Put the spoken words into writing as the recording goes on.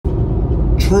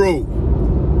Truth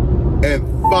and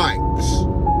Facts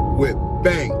with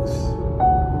Banks.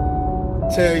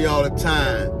 Tell y'all the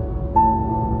time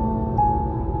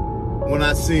when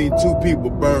I seen 2 people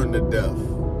burn to death.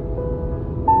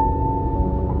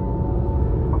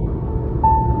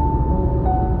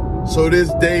 So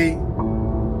this day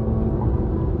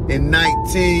in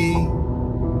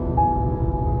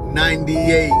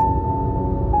 1998,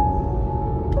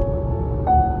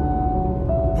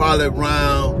 probably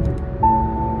around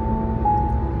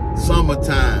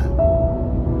summertime.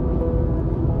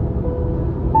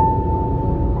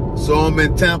 So I'm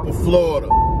in Tampa, Florida,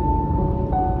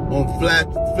 on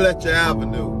Fletcher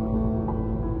Avenue.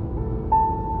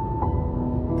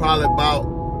 Probably about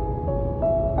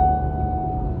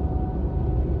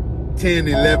 10,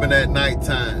 11 at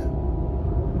nighttime.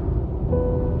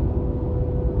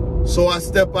 So I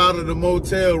step out of the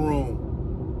motel room.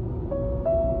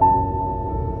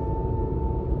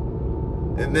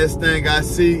 And this thing I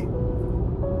see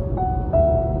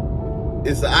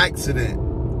is an accident.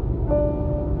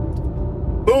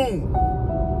 Boom.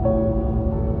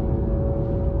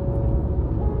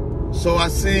 So I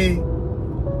see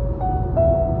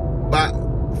about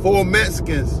 4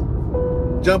 Mexicans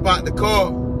jump out the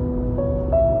car.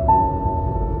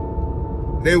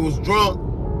 They was drunk.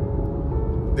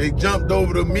 They jumped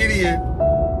over the median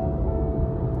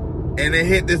and they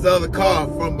hit this other car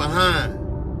from behind.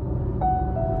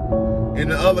 And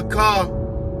the other car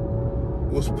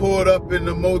was pulled up in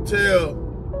the motel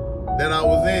that I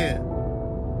was in.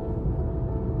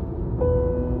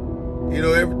 You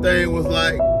know, everything was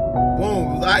like, boom,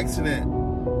 it was an accident.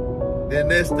 Then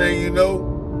next thing you know,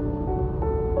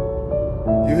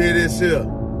 you hear this here.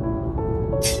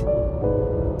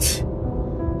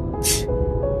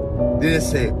 Then it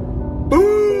said,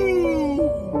 boom!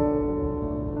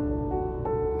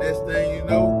 Next thing you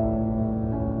know,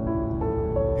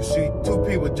 you see 2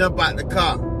 people jump out the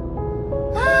car.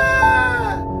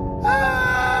 Ah!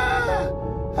 Ah!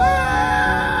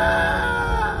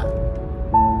 Ah!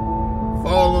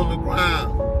 Fall on the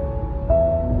ground.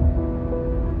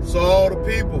 So all the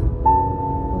people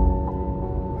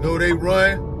know they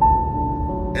run,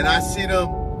 and I see them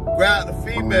grab the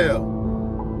female,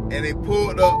 and they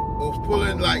pulled up, was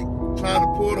pulling, like, trying to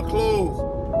pull the clothes.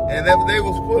 And if they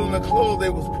was pulling the clothes, they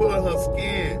was pulling her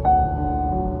skin.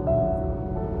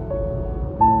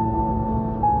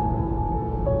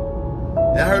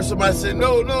 And I heard somebody say,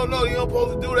 no, you don't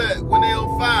supposed to do that when they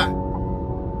on fire.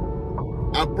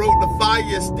 I broke the fire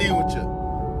extinguisher.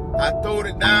 I throwed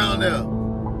it down there.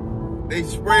 They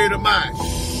sprayed them out.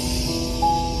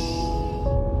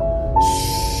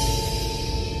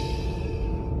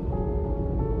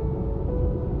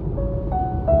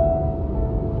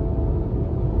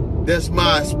 That's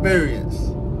my experience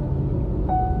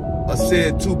of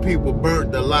seeing 2 people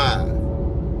burnt alive.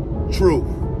 Truth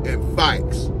and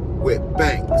Facts with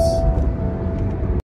Banks.